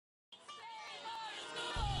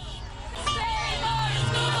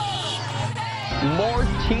More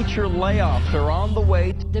teacher layoffs are on the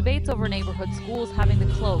way. Debates over neighborhood schools having to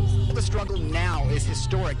close. The struggle now is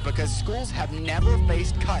historic because schools have never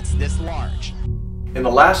faced cuts this large. In the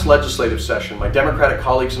last legislative session, my Democratic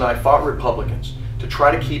colleagues and I fought Republicans to try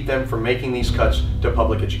to keep them from making these cuts to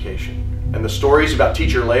public education. And the stories about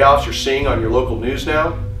teacher layoffs you're seeing on your local news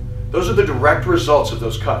now, those are the direct results of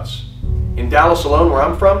those cuts. In Dallas alone, where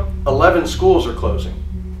I'm from, 11 schools are closing.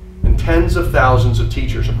 And tens of thousands of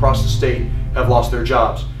teachers across the state have lost their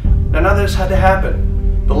jobs. Now, none of this had to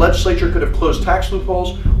happen. The legislature could have closed tax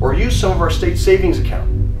loopholes or used some of our state savings account.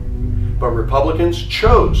 But Republicans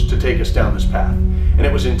chose to take us down this path, and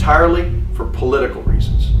it was entirely for political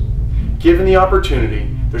reasons. Given the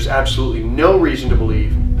opportunity, there's absolutely no reason to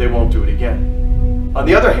believe they won't do it again. On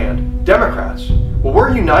the other hand, Democrats, well,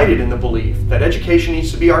 we're united in the belief that education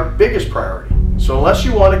needs to be our biggest priority. So unless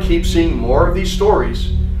you want to keep seeing more of these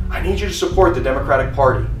stories, I need you to support the Democratic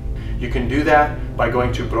Party. You can do that by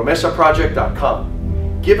going to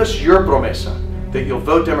promesaproject.com. Give us your promesa that you'll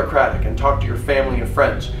vote Democratic and talk to your family and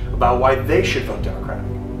friends about why they should vote Democratic.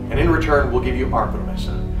 And in return, we'll give you our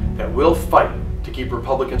promesa that we'll fight to keep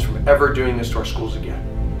Republicans from ever doing this to our schools again.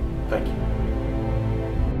 Thank you.